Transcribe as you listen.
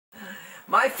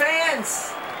My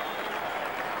fans!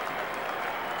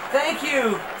 Thank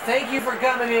you for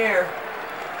coming here.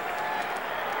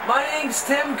 My name's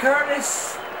Tim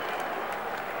Curtis,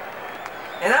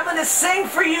 and I'm gonna sing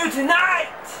for you tonight.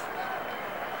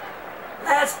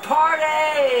 Let's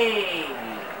party!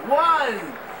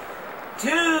 1,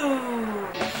 2,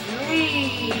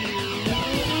 3,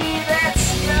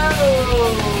 let's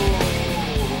go!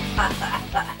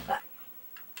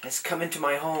 Let's come into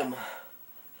my home.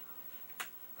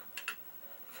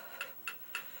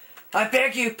 I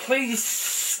beg you, please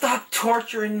stop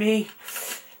torturing me.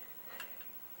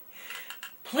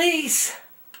 Please.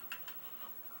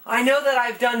 I know that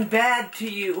I've done bad to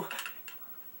you,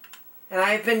 and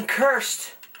I have been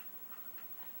cursed.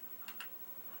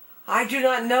 I do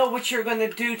not know what you're going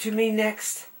to do to me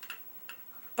next,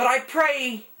 but I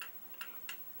pray,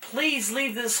 please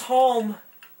leave this home.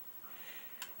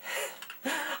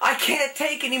 I can't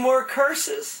take any more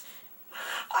curses.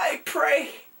 I pray.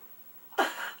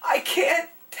 I can't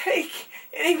take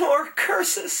any more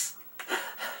curses.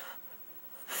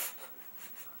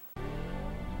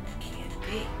 Can't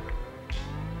be.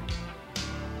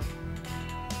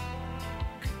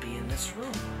 Could be in this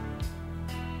room.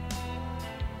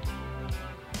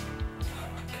 Oh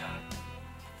my God.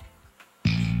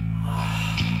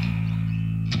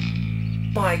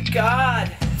 My God.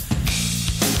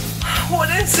 What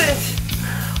is it?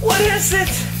 What is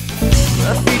it?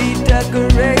 Graffiti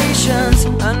decorations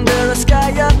under a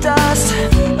sky of dust,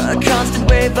 a constant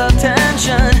wave of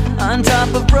tension on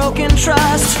top of broken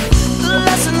trust. The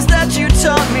lessons that you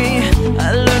taught me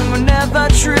I learned were never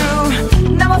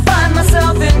true. Now I find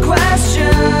myself in question.